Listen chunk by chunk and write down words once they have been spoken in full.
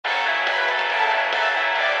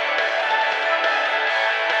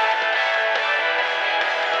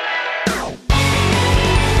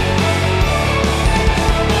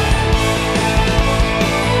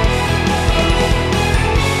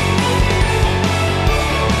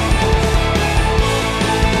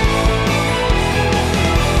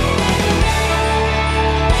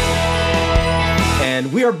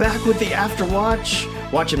We are back with the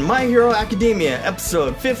Afterwatch, watching My Hero Academia,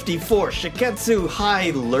 episode 54, Shiketsu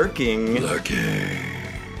High Lurking.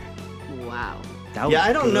 Wow. Yeah,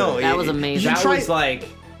 I don't know. That was amazing. That was like,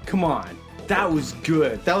 come on. That was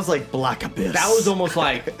good. That was like Black Abyss. That was almost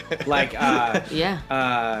like,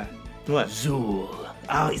 Yeah. What? Zool.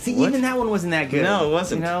 Oh, see, What? even that one wasn't that good. No, it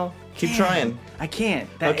wasn't. You know? Keep Damn, trying. I can't.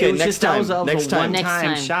 Okay, it was next just, that time. was a Next time. Next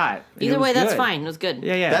one-time time. shot. It Either was way, that's good. fine. It was good.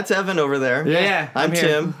 Yeah, yeah. That's Evan over there. Yeah. I'm here.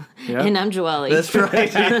 Tim. Yeah. And I'm Joelle. That's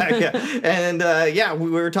right. yeah. And we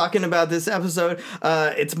were talking about this episode.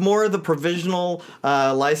 It's more the provisional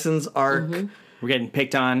license arc. Mm-hmm. We're getting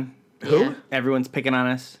picked on. Who? Yeah. Everyone's picking on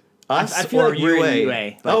us. Us I feel or like we're UA? in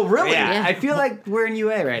UA. but- Oh, really? Yeah, Yeah. I feel like we're in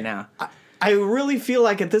UA right now. I really feel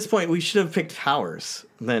like at this point we should have picked Powers.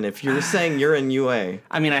 Then, if you're saying you're in UA,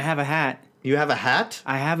 I mean, I have a hat. you have a hat.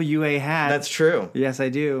 I have a UA hat. That's true. Yes, I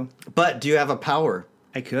do. But do you have a power?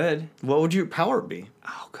 I could. What would your power be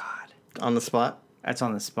Oh, God. on the spot? That's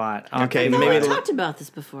on the spot. Okay, No, maybe we it'll- talked about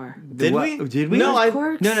this before. Did What- we? did we? No,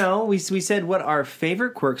 Quirks? No. We said what our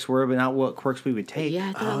favorite quirks were, but not what quirks we would take.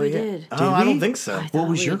 Yeah, I thought we yeah. did. Oh, I don't we? think so. I thought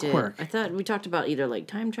was we your did. quirk? I thought we talked about either like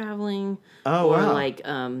time traveling, Oh, or wow. like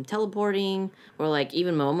teleporting, or like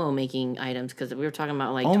even Momo making items because we were talking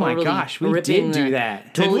about like Oh my totally gosh, we ripping did do the-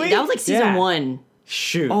 that. Did Totally, we? that was like season Yeah. 1.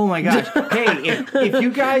 Shoot. Oh my gosh. Hey, if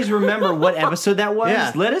you guys remember what episode that was,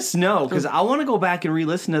 Yeah. let us know, because I want to go back and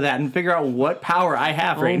re-listen to that and figure out what power I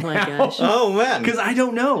have Oh right my now. gosh. Oh, man. Because I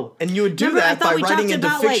don't know. And you would do Remember, I that thought by we writing talked into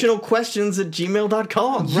about, like-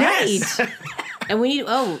 fictionalquestions@gmail.com. Yes. Right. And we need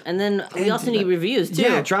and then we also need reviews too.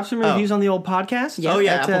 Yeah, drop some reviews on the old podcast. Oh,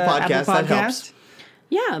 yeah, At, Apple Podcast, that helps.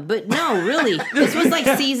 Yeah, but no, really. This was like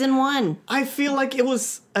season 1. I feel like it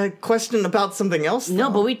was a question about something else. No,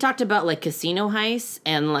 though. but we talked about like casino heists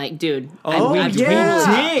and like, dude. Oh, I've yeah.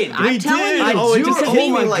 did. I'm We telling did. you. Oh, it just Oh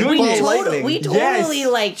hit my me like goodness. ball lightning. We totally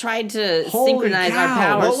like tried to Holy synchronize our cow.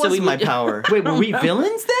 powers. What so was we my would- power? Wait, were we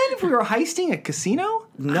villains then if we were heisting a casino?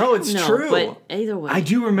 No, it's No, true. but either way, I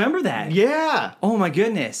do remember that. Yeah. Oh my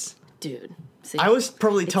goodness. dude. See, I was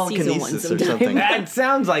probably It's season 1 telekinesis or sometimes. something. That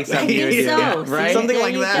sounds like something you would think do. so. Right? See? Something There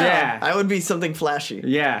like you that. go. Yeah. I would be something flashy.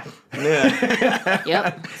 Yeah. Yeah.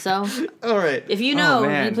 Yep. So All right. if you know, Oh,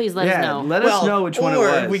 man. you please let us know. Let us know which one it or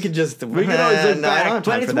was. we could just. We can always look no, I don't back, have time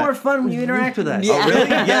but it's for that. more fun when you interact with us. Oh, really?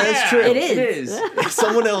 Yeah, that's true. It is. It is.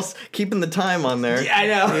 Someone else keeping the time on there. I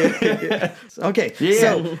know. Okay, Yeah.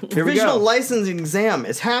 so Here we provisional go. licensing exam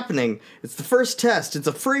is happening. It's the first test. It's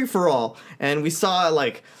a free-for-all. And we saw,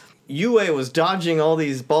 like, UA was dodging all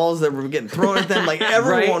these balls that were getting thrown at them. Like,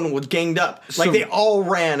 everyone was ganged up. Like, So- they all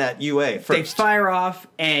ran at UA They first. fire off,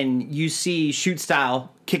 and you see Shoot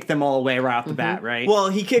Style kick them all away right off the bat, right? Well,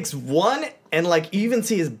 he kicks one, and, like, you even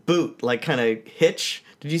see his boot, like, kind of hitch.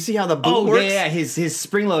 Did you see how the boot works? yeah, his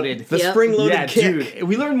spring-loaded. The Yep. spring-loaded Yeah, kick. dude.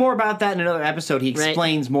 We learned more about that in another episode. He Right.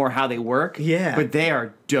 explains more how they work. Yeah. But they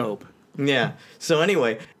are dope. Yeah. So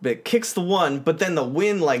anyway, it kicks the one, but then the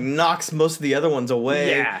wind like knocks most of the other ones away.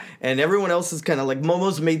 Yeah. And everyone else is kind of like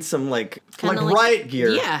Momo's made some like Kinda riot gear.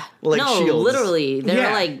 Yeah. Like no, shields. literally, they're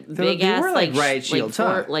Yeah. like They big were ass like riot shields,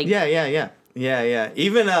 huh? like Yeah.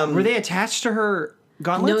 Even Were they attached to her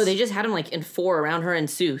gauntlets? No, they just had them like in 4 around her and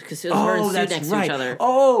Sue because it was her and Sue that's next right. to each other.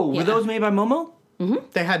 Oh, were Yeah. those made by Momo?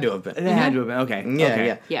 they had to have been. They had to have been. Okay. Yeah,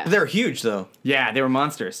 okay. Yeah. They're huge though. Yeah, they were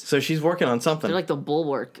monsters. So she's working on something. They're like the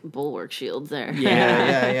bulwark shields there.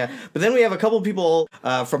 yeah. But then we have a couple people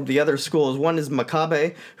from the other schools. One is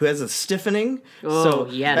Makabe, who has a stiffening. Oh, so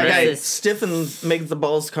yeah, that this guy is- stiffens, makes the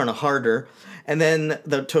balls kind of harder. And then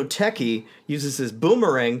the Toteki uses his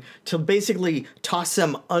boomerang to basically toss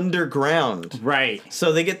them underground. Right.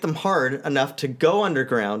 So they get them hard enough to go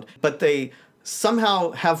underground, but they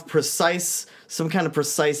somehow have some kind of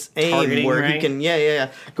precise aim Targeting, where he right? can,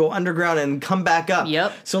 go underground and come back up.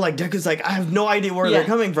 Yep. So like Deku's like, I have no idea where Yeah. they're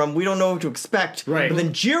coming from. We don't know what to expect. Right. But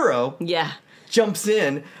then Jiro Yeah. jumps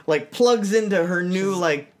in, like plugs into her new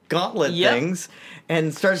like gauntlet Yep. things,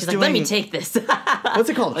 and starts She's like, doing let me take this. what's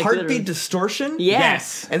it called? Like, Heartbeat literally. distortion.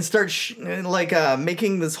 Yes. And start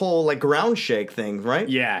making this whole like ground shake thing, right?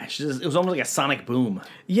 Yeah, it was almost like a sonic boom.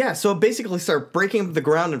 Yeah, so it basically starts breaking up the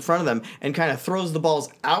ground in front of them and kind of throws the balls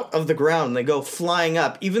out of the ground and they go flying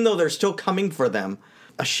up, even though they're still coming for them.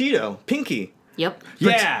 Ashido, Pinky. Yep.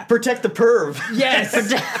 Yeah. Protect the perv. Yes.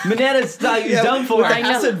 Manetta's done for. with the I know.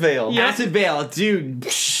 acid veil. Acid veil, dude.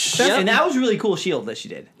 And that was a really cool shield that she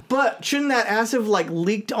did. But shouldn't that acid like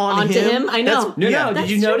leaked Onto him? I know. No, Yeah. Did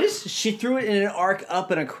you That's true. notice? She threw it in an arc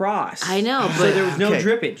up and across. I know, So but there was no Okay.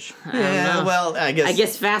 drippage. Yeah, know. well, I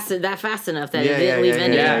guess fast enough that it didn't leave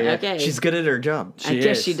any. Okay. She's good at her job. I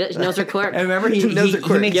guess is. she knows her quirk. And remember, he Knows her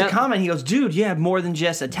quirk. makes Yep. a comment. He goes, dude, you have more than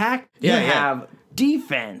just attack. You Yeah, yeah. have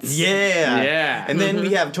defense. Yeah. Yeah. And then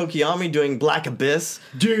we have Tokiyami doing Black Abyss.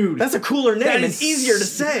 Dude. That's a cooler name and is easier to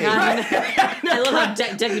say. I love how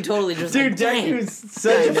Deku totally just Dude, like, dang. Deku's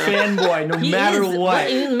such a fanboy no He matter is, what.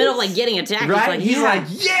 in the middle of like getting attacked. Right? He's like,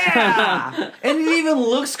 He's like, yeah! And it even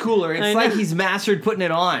looks cooler. It's I like know. he's mastered putting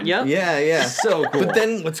it on. Yep. Yeah, yeah. So cool. But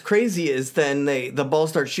then what's crazy is then the ball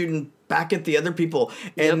starts shooting back at the other people.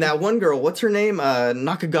 And Yep. that one girl, what's her name?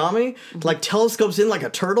 Nakagami, like telescopes in like a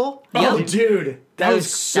turtle. Oh, Yep. dude. That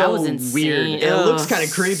was so was insane. weird. It Ugh. looks kind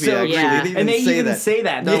of creepy, So- actually. yeah. They And they even say say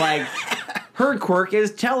that. They're like, her quirk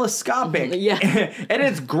is telescopic. Yeah. And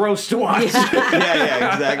it's gross to watch.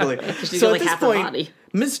 yeah, exactly. She's So got, at like, this half her point, body.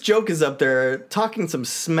 Miss Joke is up there talking some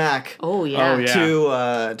smack Oh yeah. Oh,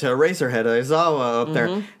 yeah. to Eraserhead Aizawa up there,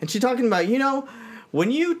 and she's talking about, when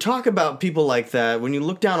you talk about people like that, when you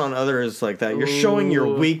look down on others like that, you're showing your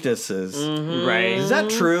weaknesses. Right. Is that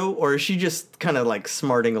true, or is she just kind of like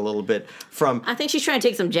smarting a little bit from? I think she's trying to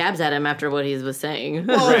take some jabs at him after what he was saying.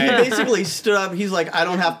 Well, Right. he basically stood up. He's like, I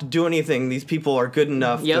don't have to do anything. These people are good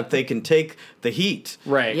enough Yep. that they can take the heat.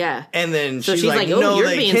 Right. yeah. And then So she's, she's like, "Oh, no, you're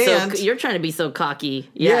they being can't. you're trying to be so cocky."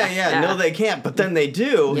 Yeah, no, they can't. But then they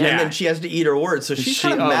do, Yeah. and then she has to eat her words. So she's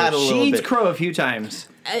kind of mad a she little eats bit. crow a few times.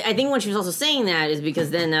 I think when she was also saying that is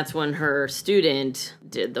because then that's when her student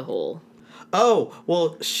did the whole. Oh,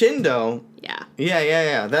 well, Shindo. Yeah.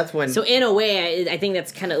 Yeah. That's when So in a way, I think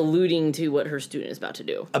that's kind of alluding to what her student is about to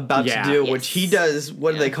do. about Yeah. to do, Yes. which he does.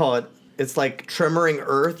 What do they call it? It's like tremoring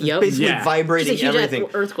Earth. It's Yep. basically Yeah. vibrating It's a huge everything.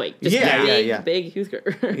 earthquake. Just Yeah, big, yeah. big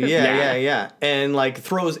earthquake. Yeah. And like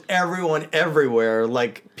throws everyone everywhere.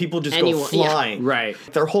 Like people just Anyone, go yeah. flying. Right.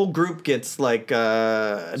 Their whole group gets like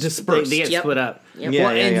dispersed. They get Yep. split up. Yep. Yeah,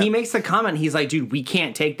 Well, and yeah. he makes the comment, he's like, dude, we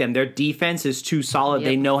can't take them. Their defense is too solid. Yep.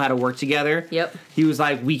 They know how to work together. Yep. He was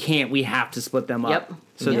like, we have to split them up. Yep.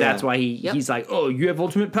 So Yep. that's why Yep. he's like, oh, you have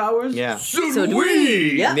ultimate powers? Yeah. So do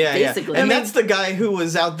we. Yeah, Yeah, basically. And that's the guy who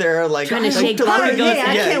was out there like Trying to "I shake like to Power learn." Ghost.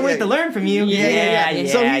 I can't wait yeah. to learn from you. Yeah.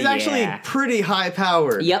 So he's actually yeah. pretty high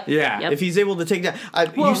powered. Yep. Yeah. Yep. If he's able to take down,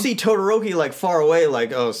 you see Todoroki like far away,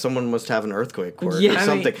 like, oh, someone must have an earthquake quirk Yeah. or I mean,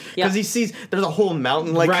 something, yeah. because he sees there's a whole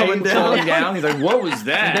mountain like right, coming down. He's like, what was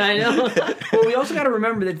that? I know. Well, we also got to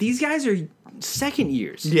remember that these guys are second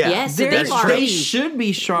years. Yeah, Yes, so They're- they've they already- should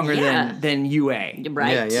be stronger Yeah. than UA.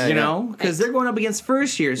 Right. Yeah. You know, because they're going up against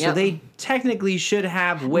first year, so Yep. they technically should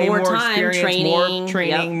have way More more, time, experience, more training.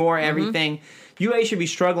 training, Yep. more everything. UA should be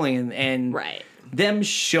struggling, and Right. them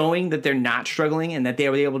showing that they're not struggling and that they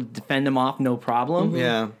were able to defend them off no problem.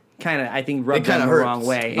 Yeah. Kind of, I think, rubbed kinda them the hurts. wrong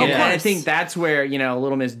way. Of And I course. think that's where,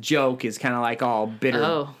 Little Miss Joke is kind of like all bitter.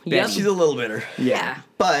 Oh, Betty. yep. She's a little bitter. Yeah.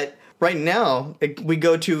 But right now, we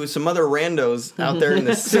go to some other randos out there in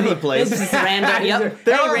the city place. This is random. Yep.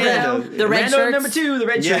 They're Hey, all random. random. The red Rando shirts. number 2, the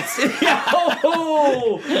red Yeah. shirts.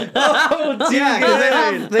 oh, dude. Yeah,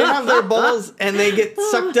 because they have their balls and they get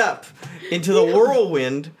sucked up into the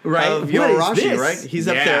whirlwind Right. of What is Yorashi, this? right? He's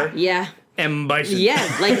up Yeah. there. Yeah. M. Bison. Yeah.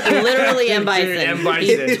 Like literally M. Bison. M. Bison.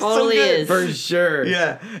 He It's so totally good. is. For sure.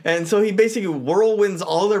 Yeah, and so he basically whirlwinds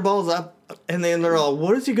all their balls up, and then they're all,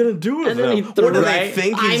 "What is he gonna do with And then them? he What do throws- they Right.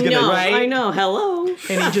 think he's I gonna?" know. right? I know. Hello.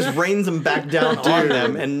 And he just rains them back down on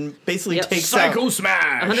them, and basically Yep. takes Psycho out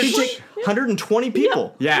Smash. he take 120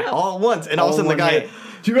 people, Yeah. all at once, and all of a sudden the guy,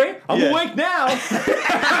 You ready? I'm Yeah. awake now.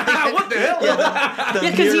 what the hell? the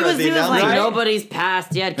Yeah, because he mirror, was, the he was like, announcer- nobody's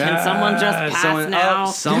passed yet. Can someone just pass now?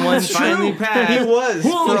 Someone That's finally true. passed. He was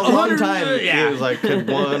Whoa, for a long 100 time. yeah. He was like, could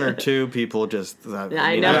one or two people just?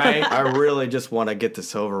 I know. Right. I really just want to get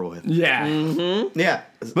this over with. Yeah. Yeah,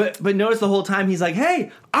 But notice the whole time he's like,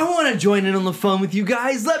 hey, I want to join in on the fun with you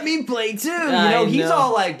guys. Let me play too. I He's know.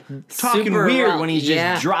 all like talking Super weird rough. when he's just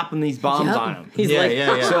Yeah. dropping these bombs Yep. on him. He's Yeah, like,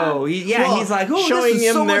 yeah. So Well, he's like, oh, showing this is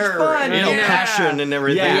him so their much fun. Yeah. passion and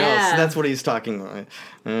everything Yeah. else. That's what he's talking about.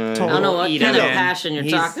 I don't know what Ida, kind of man. passion you're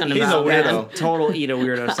He's- talking he's about. a man. weirdo. Total Ida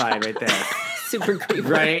weirdo side right there. Super creepy.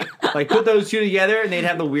 Right? Like put those two together and they'd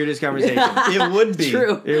have the weirdest conversation. It would be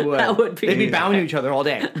True. It would. That would be. They'd be bowing to each other all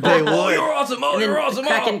day. They Oh, would. you're awesome. Oh, And then you're awesome.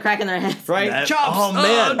 cracking their heads. Right? That- Chops. Oh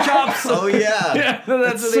man, chops. Oh yeah, Yeah, that's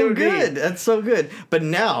That's what they so would be. good. That's so good. But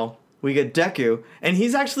now we get Deku, and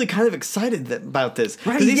he's actually kind of excited about this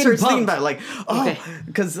Right, because he's he starts getting thinking pumped. about it, like, oh, Okay.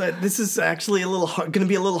 because this is actually going to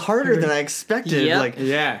be a little harder than I expected. Yep. Like,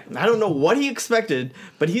 Yeah. I don't know what he expected,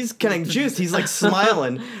 but he's kind of juiced. He's like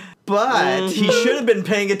smiling. But he should have been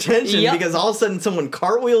paying attention Yep. because all of a sudden someone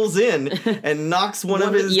cartwheels in and knocks one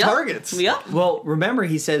of his Yep. targets. Yep. Well, remember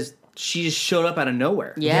he says she just showed up out of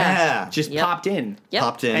nowhere. Yeah. Yeah. Just Yep. popped in. Yep.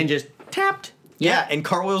 Popped in. And just tapped. Yeah, and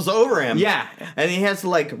cartwheels over him. Yeah. And he has to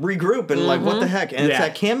like regroup and like what the heck? And it's Yeah.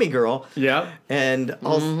 that Cammy girl. Yep. And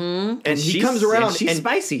also, and he She's- comes around and she's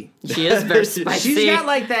spicy. She is very spicy. She's got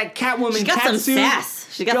like that Catwoman She's got cat some suit sass.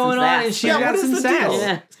 She got going some on, sass. and she's yeah, got what is some the sass. deal?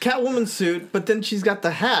 Yeah. Catwoman suit, but then she's got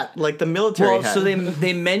the hat, like the military Well, hat. so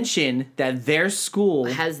they mention that their school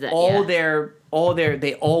Has that, all yeah.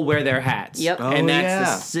 they all wear their hats. Yep. Oh, and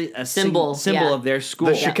that's yeah. a Symbol, symbol yeah. of their school.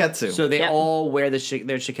 The shiketsu. So they Yep. all wear their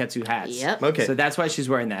shiketsu hats. Yep. Okay. So that's why she's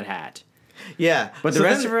wearing that hat. yeah. But the So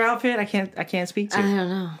rest then- of her outfit, I can't speak to. I don't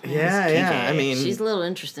know. Yeah, yeah. I mean, She's a little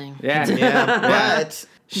interesting. yeah. yeah, but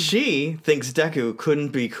she thinks Deku couldn't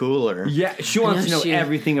be cooler. Yeah, she wants to know she-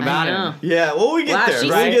 everything about I know. him. Yeah, well, we get Wow, there. she's,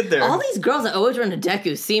 We'll get there. all these girls that always run to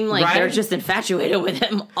Deku seem like Right? they're just infatuated with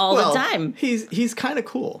him all well, the time. He's kind of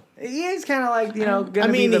cool. He's kind of like, gonna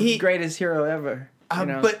I mean, be the he- greatest hero ever. you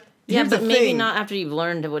know? But Yeah, here's but the maybe thing. not after you've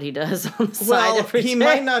learned what he does on the side Well, every he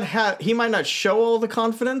day. might not show all the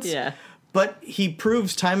confidence. Yeah. But he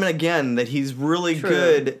proves time and again that he's really True.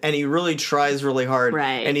 good and he really tries really hard.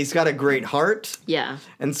 Right. And he's got a great heart. Yeah.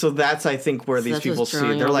 And so that's, I think, where these that's people what's see.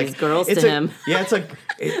 drawing They're all like, these girls it's to a- him. Yeah, it's like,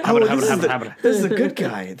 this is the good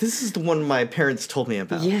guy. This is the one my parents told me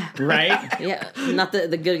about. Yeah. right? Yeah. Not the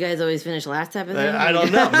good guys always finish last type of thing. I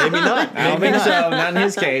don't know. Maybe not. I don't Maybe think not. so. Not in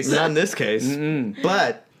his case. Not in this case.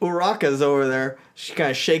 But Uraka's over there. She's kind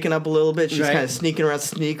of shaking up a little bit. She's Right. kind of sneaking around,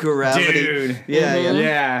 sneaker gravity. Dude. Yeah, yeah.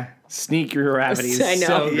 Yeah. Sneak your gravity is I know.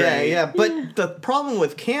 so Yeah, great. yeah. But the problem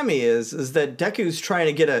with Cammy is that Deku's trying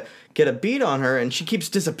to get a beat on her, and she keeps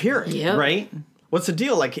disappearing. Yep. Right? What's the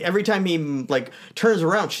deal? Like every time he like turns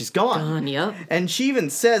around, she's gone. Yep. And she even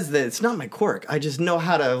says that it's not my quirk. I just know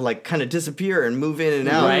how to like kind of disappear and move in and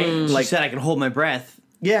out. Right? Like She said I can hold my breath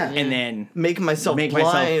yeah, and then making myself Make blind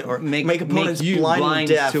myself- or make- make opponents make you blind, blind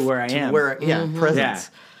and deaf to where I am. presence.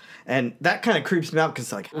 Yeah. And that kind of creeps me out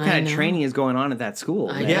because like what kind know. of training is going on at that school?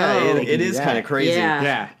 I man? yeah, know. it is kind of crazy. Yeah.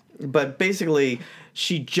 Yeah. But basically,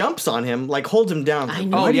 she jumps on him, like holds him down. Like,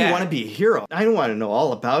 know. why Oh, do you yeah. want to be a hero? I don't want to know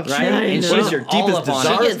all about Right? you. I And know. What is she's your all deepest up on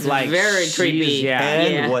desire? it. She gets very she's- creepy. Yeah.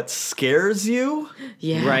 And Yeah. what scares you?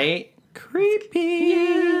 Yeah. Right? Creepy.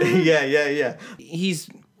 Yeah. He's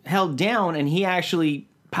held down and he actually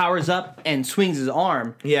powers up and swings his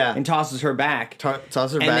arm. Yeah. And tosses her back.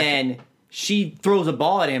 Toss her and back. then she throws a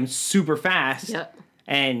ball at him super fast. Yep.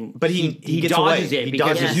 And But he gets dodges away. it He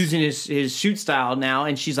because dodges. he's using his shoot style now,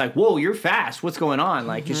 and she's like, "Whoa, you're fast! What's going on?"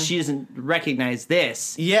 Like, because she doesn't recognize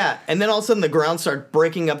this. Yeah, and then all of a sudden the ground starts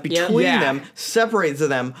breaking up between Yeah. them, separates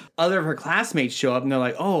them. Other of her classmates show up, and they're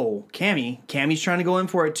like, "Oh, Cammy's trying to go in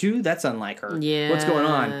for it too. That's unlike her. Yeah. What's going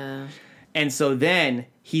on?" And so then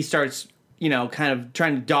he starts, kind of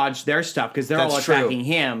trying to dodge their stuff because they're all That's true. attacking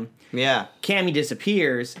him. Yeah, Cammy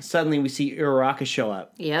disappears. Suddenly, we see Uraraka show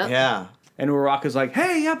up, Yep. yeah. and Uraraka's like,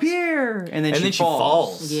 "Hey, up here!" And then And she then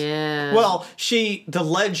falls. she falls. Yeah. Well, the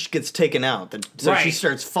ledge gets taken out, so she Right.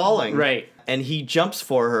 starts falling. Right. And he jumps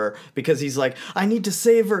for her because he's like, I need to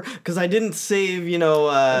save her because I didn't save,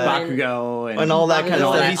 Bakugo and all that kind of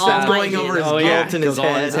Bakugo, stuff. that He starts all going might over do. his Oh, guilt yeah. in his Goes all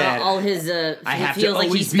in head. his head. all his I he have to feels like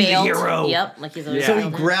always he's be the failed. hero. Yep. Like he's always Yeah. So he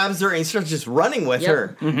failed. grabs her and he starts just running with Yep.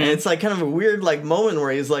 her. And it's like kind of a weird like moment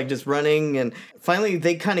where he's like just running and finally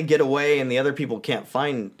they kind of get away and the other people can't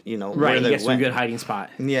find, where Right, he they gets to a went. good hiding spot.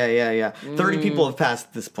 Yeah. 30 people have passed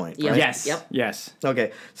at this point, Yep. right? Yes. Yep. Yes.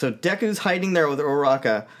 Okay, so Deku's hiding there with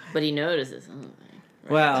Uraraka. But he notices. Oh,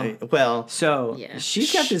 Well, Well, so Yeah.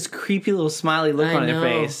 she's got this creepy little smiley look I on her know.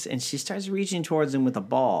 face, and she starts reaching towards him with a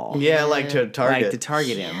ball, yeah, like to target. like to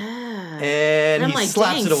target him. And I'm he like,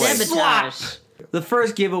 slaps dang, it away. sabotage. The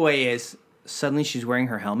first giveaway is suddenly she's wearing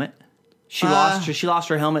her helmet. She Uh, lost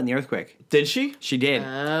her helmet in the earthquake. Did she? She did.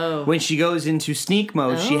 Oh. When she goes into sneak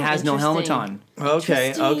mode, she Oh, has no helmet interesting. on. Okay,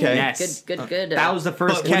 Interesting. okay. Yes. Good. That was the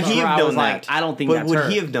first But would catch he where have I was known like, that? I don't think But that's would her.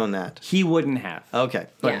 he have known that? He wouldn't have. Okay.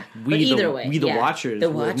 But Yeah. we, But the, either way, we the yeah. watchers, The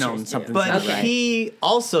would have known watchers do. something. But Okay. he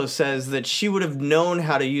also says that she would have known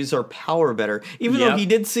how to use her power better. Even though Yep. he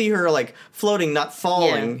did see her like floating, not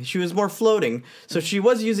falling. Yeah. She was more floating. So she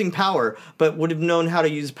was using power, but would have known how to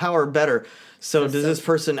use power better. So does this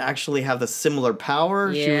person actually have the similar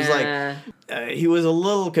power? She was Yeah. like, he was a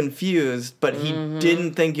little confused, but he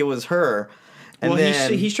didn't think it was her. And Well,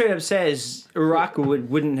 then he straight up says Uraraka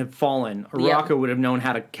wouldn't have fallen. Uraraka would have known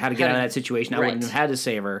how to get out of that situation. I wouldn't have had to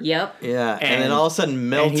save her. Yep. yeah, and then all of a sudden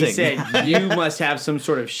melting. And he said, "You must have some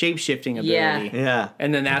sort of shape shifting ability." yeah.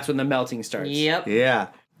 And then that's when the melting starts. Yep. Yeah.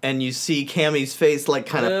 And you see Cammy's face like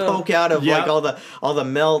kind of Ugh. poke out of Yep. like all the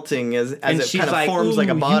melting as And it she's kind of like, forms like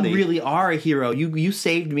a "Ooh, body. You really are a hero. You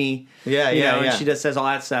saved me." Yeah, You yeah, know, yeah. And she just says all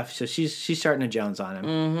that stuff. So she's starting to Jones on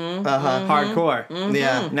him. Uh-huh. Hardcore.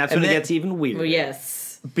 Yeah. And that's when it then- gets even weirder. Well,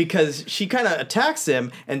 yes. because she kind of attacks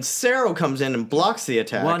him, and Sero comes in and blocks the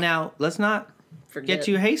attack. Well, now, let's not get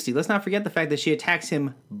too hasty. Let's not forget the fact that she attacks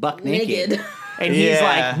him buck naked. And he's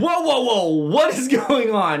like, whoa, what is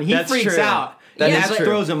going on? He freaks out. That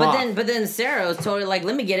throws him off. But then Sero's totally like,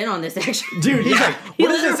 let me get in on this action. Dude, he's like, what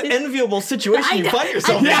is this enviable situation you find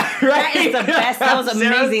yourself in? That is the best. That was an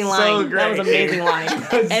amazing line. So that was an amazing line.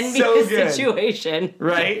 Envious situation.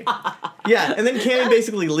 Right? Yeah, and then Cammy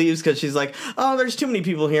basically leaves because she's like, oh, there's too many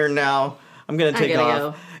people here now. I'm going to take off.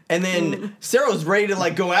 Go. And then Sero's ready to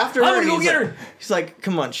like go after her. I'm gonna go get her. He's like,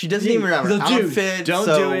 come on, she doesn't even have her outfit. Don't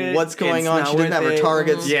do it. What's going on? She doesn't have her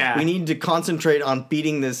targets. Yeah. We need to concentrate on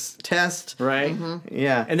beating this test. Right?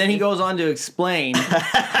 Yeah. And then he goes on to explain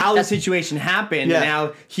how the situation happened and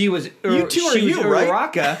how he was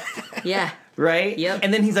Uraraka. Yeah. Right? Yep.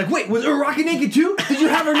 And then he's like, wait, was Uraraka naked too? Did you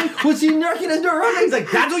have her naked? Was she naked as Uraraka? He's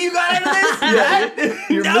like, that's what you got out of this?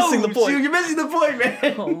 You're missing the point. You're missing the point,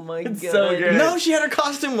 man. Oh my god. So good. No, she had her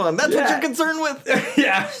costume on. That's what you're concerned with.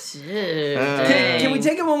 Yeah. Can we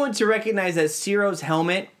take a moment to recognize that Sero's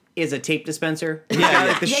helmet is a tape dispenser? Yeah,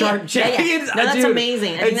 like the sharp chains. No, that's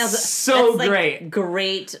amazing. I think it's that's so like, great.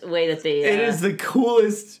 Great way that they. It is the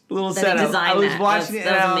coolest little setup. I was watching it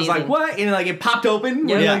and I was like, "What?" And like it popped open.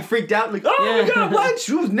 When like freaked out, like, "Oh my god, what?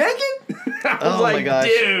 She was naked?" I was like, my gosh,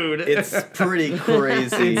 dude, it's pretty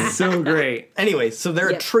crazy. It's so great. Anyway, so they're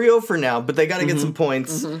a trio for now, but they got to get some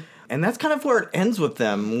points, and that's kind of where it ends with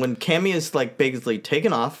them when Cammy is like basically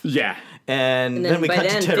taken off. Yeah. And then we cut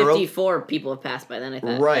to Todoroki. 54 people have passed by then, I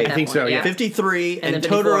thought. Right. I think so, yeah. 53, and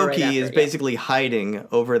Todoroki is basically hiding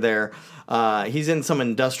over there. He's in some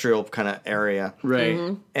industrial kind of area.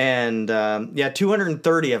 Right. And,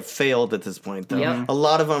 230 have failed at this point, though. Yep. A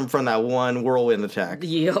lot of them from that one whirlwind attack.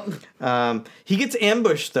 Yep. He gets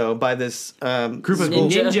ambushed, though, by this group of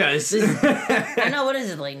ninjas. I know, what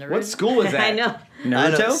is it, like Naruto? What school was that? I know.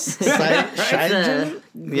 Naruto?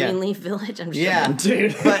 Greenleaf Village? I'm just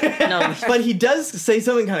dude. But he does say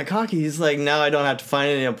something kind of cocky. He's like, now I don't have to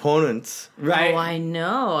find any opponents. Right. Oh, I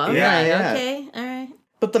know. Okay, all right.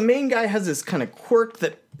 But the main guy has this kind of quirk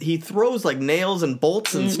that he throws like nails and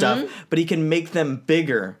bolts and stuff, but he can make them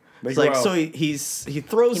bigger. It's like, so he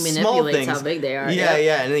throws small things. How big they are.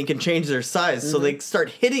 Yeah, and then he can change their size. So they start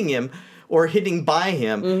hitting him or hitting by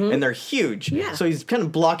him, and they're huge. Yeah. So he's kind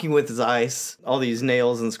of blocking with his ice, all these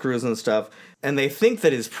nails and screws and stuff. And they think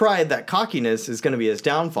that his pride, that cockiness, is going to be his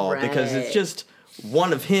downfall because it's just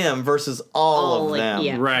one of him versus all of them.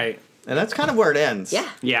 Yeah. Right. And that's kind of where it ends. Yeah.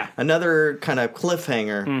 Yeah. Another kind of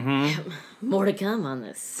cliffhanger. More to come on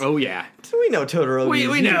this. Oh, yeah. So we know Todoroki.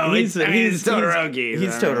 We know. He's Todoroki.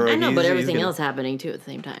 He's Todoroki. I know, but everything else happening, too, at the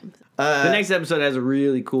same time. The next episode has a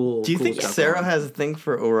really cool. Do you think Sero has a thing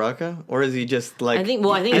for Uraraka, or is he just like? I think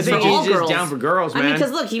it's for all he's girls. Just down for girls, man. I mean,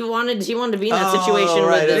 because look, she wanted to be in that situation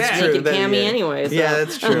with this naked Cammy anyway. So. Yeah,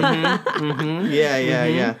 that's true.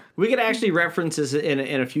 Yeah. We could actually reference this in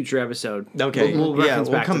a future episode. Okay, we'll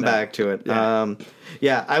come back to it.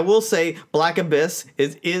 Yeah. I will say Black Abyss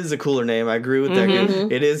is a cooler name. I agree with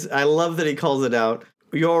Deku. It is. I love that he calls it out.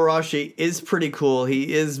 Yorashi is pretty cool.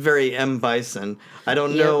 He is very M. Bison. I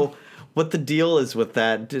don't know what the deal is with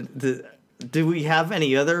that. Do we have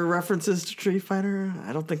any other references to Street Fighter?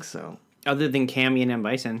 I don't think so. Other than Cammy and M.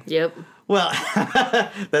 Bison. Yep. Well,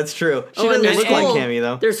 that's true. She doesn't look like Cammy,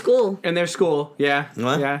 though. Their school. And their school, yeah.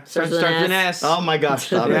 What? Yeah. Starts with an S. Oh my gosh,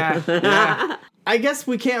 stop it. Yeah. I guess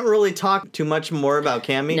we can't really talk too much more about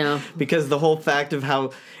Cammy. No. Because the whole fact of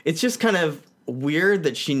how it's just kind of weird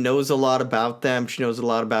that she knows a lot about them. She knows a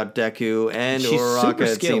lot about Deku and Uraraka,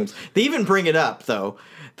 it seems. They even bring it up, though.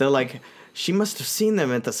 They're like, she must have seen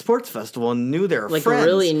them at the sports festival and knew they were friends. Like,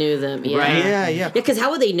 really knew them, yeah. Right? Yeah. Yeah, because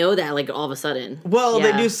how would they know that, like, all of a sudden? Well,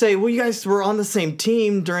 they do say, well, you guys were on the same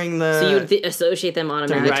team during the... So you would associate them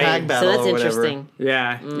automatically. During the tag battle. So that's or whatever. interesting.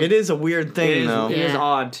 Yeah. It is a weird thing, though. It is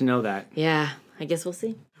odd to know that. Yeah, I guess we'll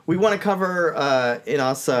see. We want to cover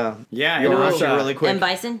Inasa. Yeah, Inasa really quick. And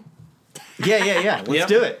Bison? Yeah. Let's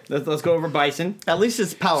do it. Let's go over Bison. At least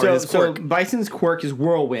his power, his quirk. So Bison's quirk is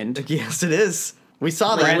whirlwind. Yes, it is. We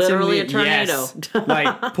saw that. Literally a tornado. Yes.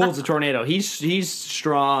 Like, pulls a tornado. He's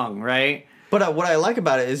strong, right? But what I like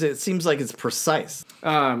about it is it seems like it's precise.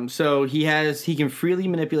 So he can freely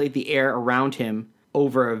manipulate the air around him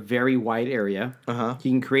over a very wide area. He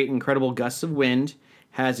can create incredible gusts of wind,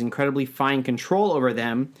 has incredibly fine control over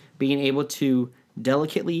them, being able to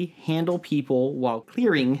delicately handle people while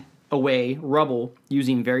clearing away rubble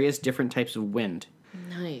using various different types of wind.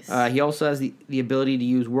 Nice. He also has the ability to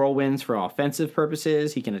use whirlwinds for offensive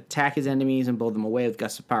purposes. He can attack his enemies and blow them away with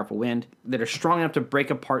gusts of powerful wind that are strong enough to break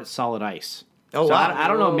apart solid ice. Oh, so wow. I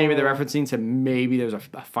don't know if maybe they're referencing to maybe there's a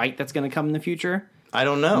fight that's going to come in the future. I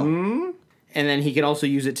don't know. And then he can also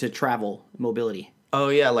use it to travel, mobility. Oh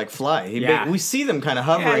yeah, like fly. Yeah. We see them kind of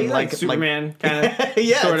hovering, Yeah, like Superman, kind of.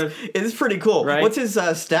 yeah, sort of. it's pretty cool. Right? What's his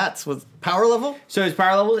stats? With power level? So his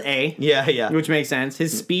power level is A. Yeah. Which makes sense.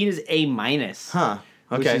 His speed is A minus. Huh.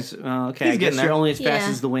 Which Okay. is, okay. He's I guess getting there. you're only as fast Yeah.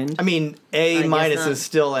 as the wind. I mean, A guess minus not. is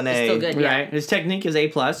still an A. Still good. Yeah. Right. His technique is A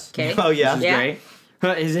plus. Okay. Oh yeah. Which is Yeah. great.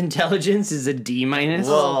 His intelligence is a D minus.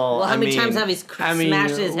 Well, Well, how I many mean- times have he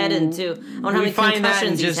smashed his head into? I wonder how we many find that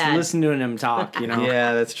and concussions he's just had. listen to him talk, you know.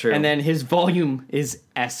 Yeah, that's true. And then his volume is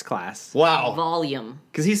S class wow, Volume,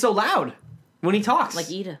 because he's so loud when he talks. like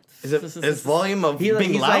Ida. is it his volume of He, like,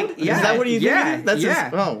 being he's loud? like, yeah, Is that what you yeah, think? That's yeah.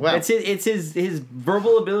 his. Oh wow. It's his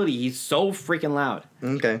verbal ability. He's so freaking loud.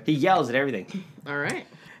 Okay. He yells at everything. All right.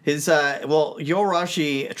 His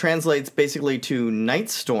Yorashi translates basically to night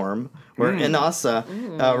storm, where Inasa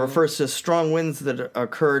refers to strong winds that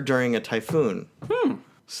occur during a typhoon.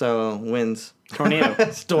 So winds,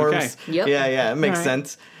 Tornado. storms. Okay. Yep. Yeah, it makes Alright.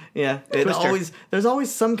 sense. Yeah, it Twister. there's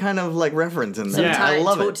always some kind of like reference in there. Yeah. I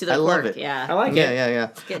love Toe it. to the I love quirk, it. Yeah. I like it. Yeah.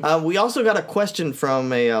 good. We also got a question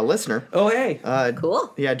from a listener. Oh hey,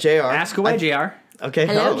 Cool. Yeah, Jr. ask away, Jr. Okay.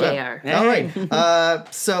 Hello, yeah. JR. All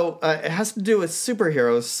right. So it has to do with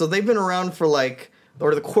superheroes. So they've been around for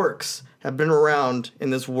or the quirks have been around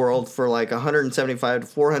in this world for like 175 to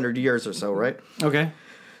 400 years or so, right? Okay.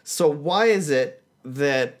 So why is it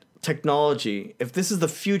that technology, if this is the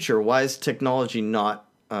future, why is technology not...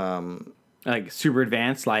 Like super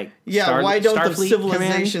advanced, like why don't the Starfleet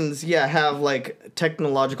civilizations, have like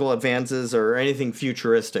technological advances or anything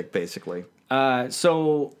futuristic, basically?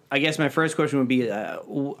 So I guess my first question would be: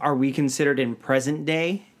 are we considered in present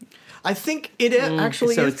day? I think it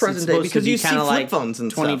actually So is present day supposed to because be you see kinda flip like phones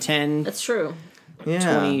and stuff. 2010, That's true. Yeah.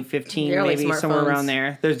 2015, They're like maybe somewhere smartphones. around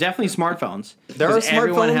there. There's definitely smartphones. There are 'Cause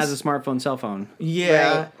Everyone smartphones. has a smartphone, cell phone.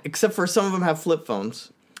 Yeah, Right. except for some of them have flip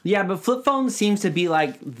phones. Yeah, but flip phone seems to be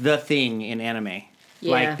like the thing in anime.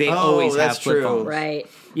 Yeah. Like they Oh, always that's have flip true. phones. Right.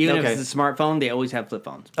 Even Okay. if it's a smartphone, they always have flip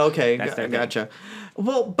phones. Okay, That's their thing. gotcha.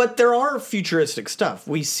 Well, but there are futuristic stuff.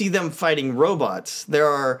 We see them fighting robots. There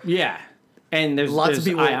are, Yeah. And there's Lots of there's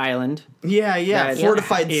people- Island. yeah, that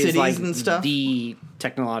fortified is, cities like, and stuff. The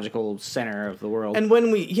technological center of the world. And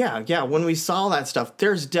when when we saw that stuff,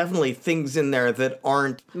 there's definitely things in there that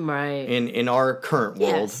aren't Right. in our current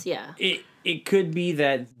world. Yes. Yeah. it could be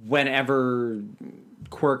that whenever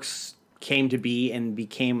quirks came to be and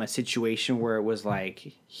became a situation where it was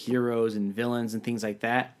like heroes and villains and things like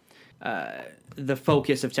that, the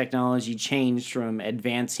focus of technology changed from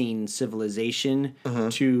advancing civilization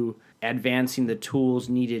to advancing the tools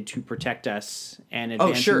needed to protect us and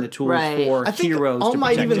advancing sure. the tools Right. for I think heroes All to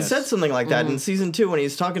Might protect even us. said something like that in season 2 when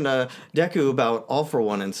he's talking to Deku about All for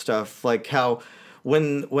One and stuff. Like how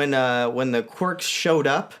when the quirks showed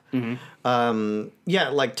up,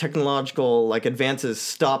 like technological like advances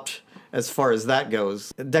stopped as far as that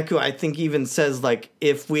goes. Deku, I think, even says like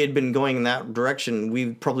if we had been going in that direction,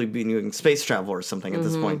 we'd probably be doing space travel or something at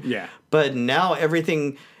this point. Yeah. But now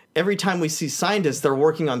every time we see scientists, they're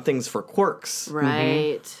working on things for quirks.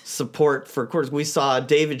 Right. Support for quirks. We saw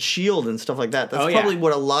David Shield and stuff like that. That's Oh, yeah. probably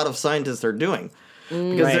what a lot of scientists are doing.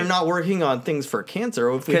 Because Right. they're not working on things for cancer.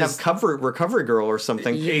 Or if we have 'Cause- Recovery Girl or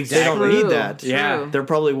something, they Exactly. don't need True. that. Yeah. True. They're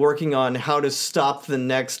probably working on how to stop the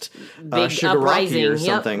next Big Shigaraki uprising. or Yep.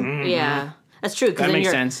 something. Yeah. That's true. Because That then makes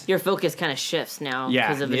your sense. your focus kind of shifts now Yeah.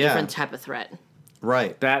 because of a Yeah. different type of threat.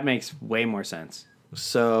 Right. That makes way more sense.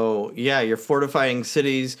 So, you're fortifying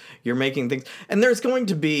cities, you're making things. And there's going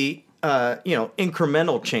to be,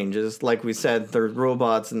 incremental changes. Like we said, there's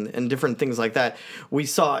robots and different things like that. We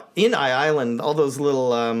saw in Island all those little,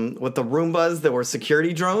 with the Roombas that were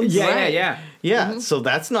security drones. Right. Yeah, so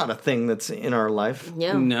that's not a thing that's in our life.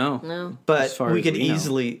 Yeah. No. No. But As far we as could we know.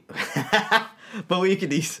 easily... But we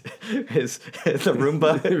could is the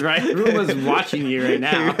Roomba. Right? Roomba's watching you right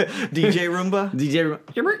now. DJ Roomba. DJ,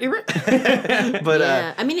 But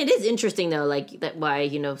Yeah. I mean, it is interesting though, like that why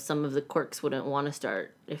some of the quirks wouldn't want to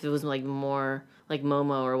start if it was like more like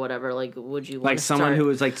Momo or whatever. Like, would you want like to someone start? who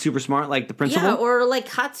was like super smart, like the principal. Yeah, or like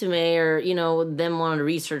Hatsume, or them wanting to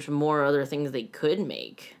research more other things they could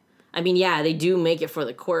make. I mean, yeah, they do make it for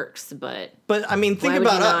the quirks, but I mean, think why would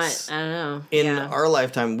about you us. not? I don't know. In Yeah, our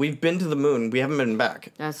lifetime, we've been to the moon. We haven't been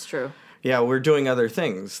back. that's true. Yeah, we're doing other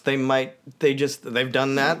things. They've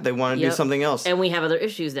done that. They want to do Yep. something else. And we have other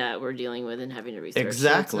issues that we're dealing with and having to research. So it's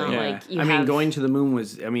Exactly. not Yeah. like you I mean, have going to the moon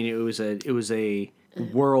was. I mean, it was a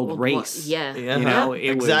world race. Yeah. Yeah. You know,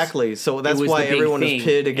 it was- exactly. So that's was why the big everyone was thing.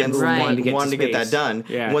 pitted against Everyone Right. wanted to get that space. done.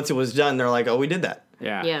 Yeah. Once it was done, they're like, "Oh, we did that."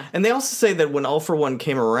 Yeah. Yeah. And they also say that when All for One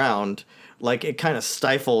came around, like it kind of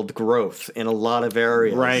stifled growth in a lot of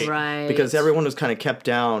areas. Right. Because everyone was kind of kept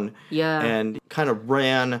down. Yeah. And kind of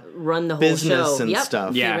run the whole business show. and Yep.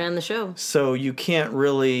 stuff. He Yeah. ran the show. So you can't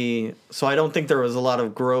really. So I don't think there was a lot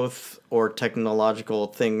of growth or technological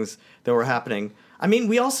things that were happening. I mean,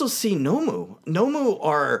 we also see Nomu. Nomu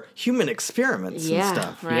are human experiments and Yeah.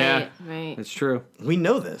 stuff. Right. Yeah. Right. It's true. We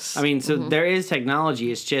know this. I mean, so there is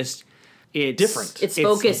technology. It's just it's Different. Its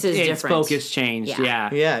focus is its different. focus changed. Yeah.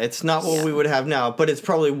 Yeah. it's not what Yeah. we would have now, but it's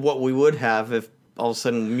probably what we would have if all of a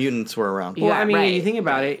sudden mutants were around. Well, Yeah, I mean, when you right. think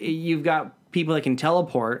about it, you've got people that can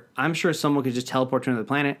teleport. I'm sure someone could just teleport to another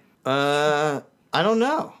planet. I don't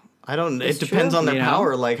know. I don't. It's It depends true. on their You know?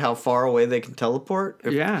 power, like how far away they can teleport.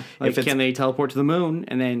 If, Yeah. Like, if it's can they teleport to the moon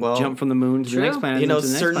and then Well, jump from the moon to the next true. planet? You know, and to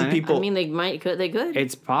the next certain planet? people- I mean, they could.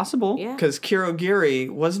 It's possible. Yeah. because Kirogiri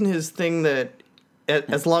wasn't his thing that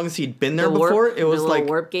as long as he'd been there The before, warp, it was the little like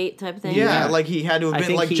warp gate type of thing. yeah, Yeah. like he had to have I been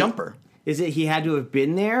think like he- Jumper. Is it he had to have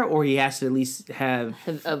been there, or he has to at least have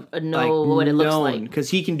Know what it looks like.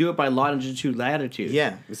 Because he can do it by longitude, latitude.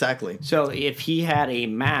 Yeah, exactly. So if he had a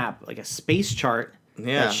map, like a space chart,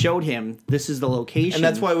 Yeah. that showed him this is the location, And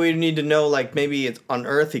that's why we need to know, like maybe it's on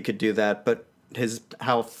Earth he could do that, but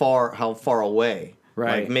how far away.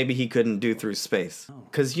 Right. Like maybe he couldn't do through space.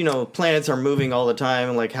 Because, you know, planets are moving all the time.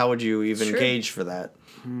 And like, how would you even True. gauge for that?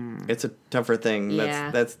 It's a tougher thing. Yeah.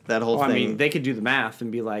 That's that whole Well, I thing. mean, they could do the math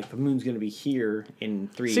and be like, the moon's going to be here in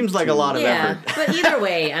 3. Seems like a lot of Yeah, effort. but either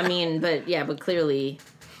way, I mean, but clearly,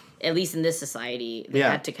 at least in this society, they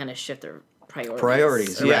Yeah. had to kind of shift their priorities.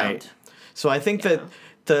 Priorities, yeah. around. So I think that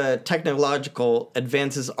the technological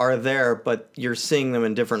advances are there, but you're seeing them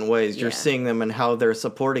in different ways. You're Yeah. seeing them in how they're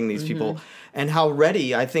supporting these people and how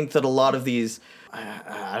ready. I think that a lot of these,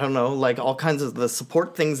 I don't know, like all kinds of the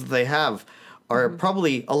support things that they have are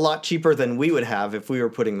probably a lot cheaper than we would have if we were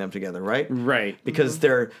putting them together, right? Right. Because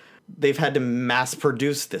they've had to mass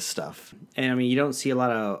produce this stuff. And I mean, you don't see a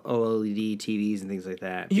lot of OLED TVs and things like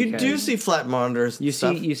that. You do because see flat monitors. And you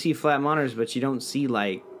stuff. see you see flat monitors, but you don't see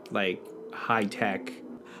like high tech.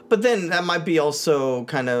 But then that might be also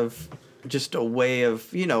kind of just a way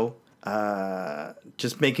of, you know,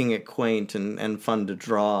 just making it quaint and fun to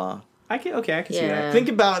draw. I can see Yeah. that. Think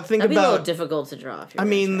That'd be a little about. difficult to draw. If you're I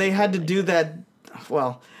mean, trying they to had to like do that.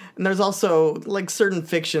 Well, and there's also like certain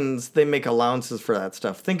fictions they make allowances for that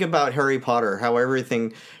stuff. Think about Harry Potter, how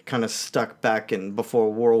everything kind of stuck back in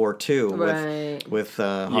before World War II Right. with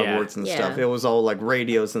Hogwarts and Yeah. stuff. It was all like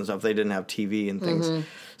radios and stuff. They didn't have TV and things.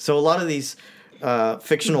 So a lot of these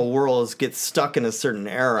fictional worlds get stuck in a certain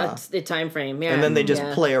era, the time frame, yeah. and then they just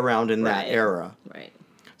yeah. play around in that Right. era. Right.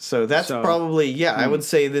 So that's So- probably I would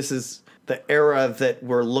say this is the era that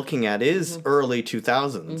we're looking at is early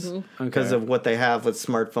 2000s because Okay. of what they have with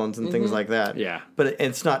smartphones and things like that. Yeah. But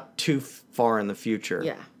it's not too far in the future.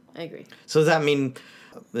 Yeah, I agree. So does that mean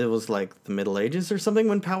it was like the Middle Ages or something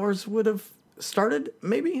when powers would have started?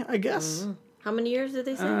 Maybe, I guess. How many years did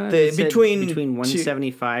they say? They- It said between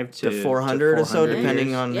 175 to 400 or so, 400 depending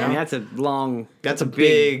years. on Yeah. I mean, that's a long. That's a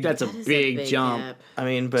big- That's a That is big jump. gap. I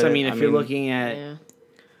mean, but So I mean, if you're looking at Yeah.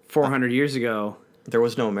 400 years ago, there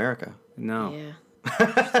was no America. no. Yeah.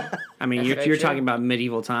 I mean, That's you're very true. talking about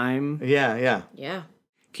medieval time. Yeah, yeah. Yeah.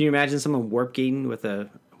 Can you imagine someone warp gating with a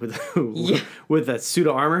Yeah. with a suit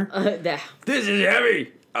of armor? That. This is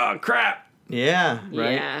heavy. Oh crap! Yeah.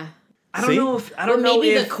 Right? Yeah. I don't See? know if I But don't know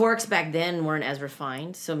maybe if the quirks back then weren't as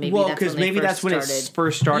refined, so maybe well that's because when they maybe first that's when it started.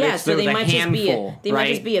 first started. Yeah, so so there they was a might just be handful, they right? might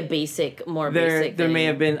just be a basic, more there basic. there may thing.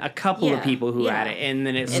 have been a couple of Yeah, people who had yeah. it, and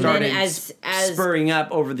then it And started then as spurring up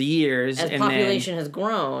over the years, as and population has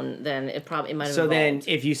grown, then it might have So then, evolved.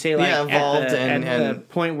 if you say like Yeah, evolved at the and-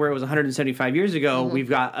 point where it was 175 years ago, we've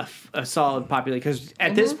got a solid population. Because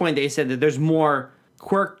at this point, they said that there's more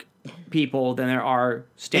quirk people than there are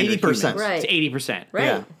standard 80%. humans. Right. It's 80%. right.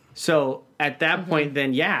 Yeah. So at that point,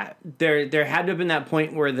 then there had to have been that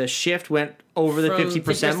point where the shift went over the From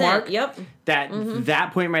 50% mark. Yep.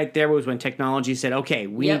 That point right there was when technology said, okay,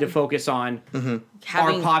 we Yep. need to focus on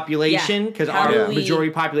Having- our population yeah. because How our do we-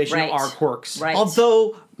 majority population Right. are quirks. Right.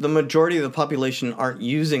 Although the majority of the population aren't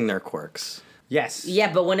using their quirks. Yes.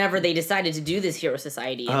 Yeah, but whenever they decided to do this hero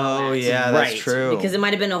society, and all Oh that, yeah, that's Right. true. because it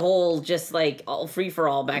might have been a whole just like all free for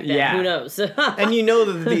all back then. Yeah. Who knows? and you know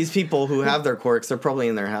that these people who have their quirks, they're probably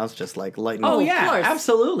in their house just like lighting, Oh, of yeah, course.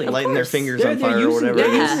 absolutely. lighting their course. fingers on fire or using, whatever. They're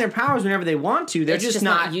it is. using their powers whenever they want to. They're It's just just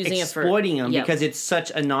not not using it for- exploiting them Yep. because it's such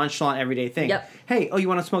a nonchalant everyday thing. Yep. Hey, oh, you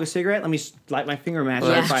want to smoke a cigarette? Let me light my finger match on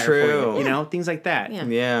That's fire for true. you. You know, things like that. Yeah.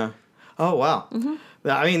 Yeah. Oh wow.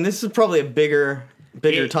 I mean, this is probably a bigger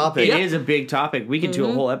bigger topic. It is a big topic. We could do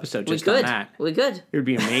a whole episode just on that. We could. It would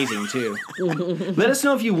be amazing too. Let us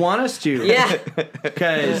know if you want us to. Yeah.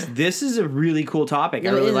 Because this is a really cool topic. I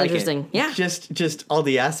It really is like interesting. it. Yeah. Just all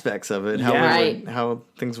the aspects of it. How Yeah. Right. how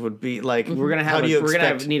things would be like. We're gonna how have. do you We're gonna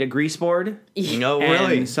expect? need a grease board. No, And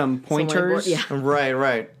really. some whiteboard, pointers. yeah.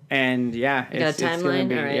 Right. And yeah, got a it's gonna timeline?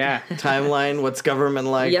 be All right. yeah. Timeline. What's government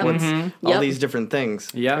like? Yep. What's all Yep. these different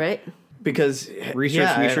things? Yeah. Right? Because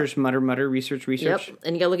Research, mutter, research. Yep.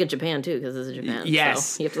 And you gotta look at Japan too, because this is Japan. Yes,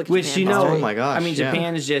 So you have to look at which Japan. you know. Oh my gosh, I mean, yeah.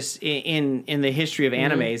 Japan is just in the history of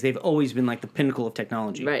animes. They've always been like the pinnacle of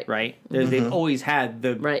technology. Right. Right. They've always had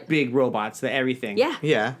the Right. big robots, the everything. Yeah.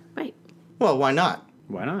 Yeah. Right. Well, why not?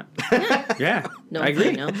 Why not? Yeah. No, I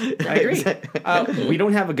agree. know. I agree. We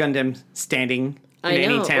don't have a Gundam standing in I know.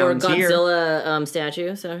 any towns Or a here. Godzilla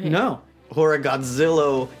statue. So hey. No. Or a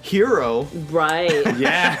Godzilla hero. Right.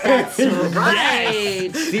 Yeah. Right.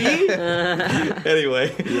 See?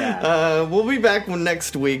 Anyway, Yeah. we'll be back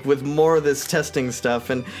next week with more of this testing stuff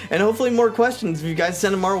and hopefully more questions if you guys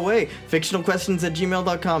send them our way.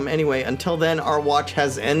 Fictionalquestions@gmail.com. Anyway, until then, our watch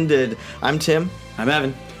has ended. I'm Tim. I'm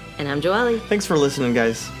Evan. And I'm Joelle. Thanks for listening,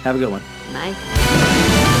 guys. Have a good one. Bye.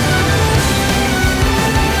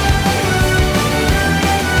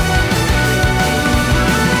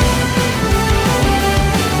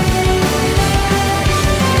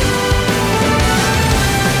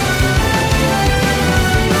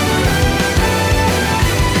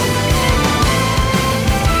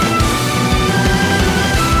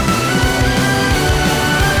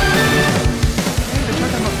 They're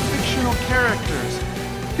talking about fictional characters.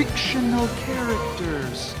 Fictional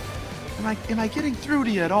characters. Am I getting through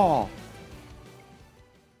to you at all?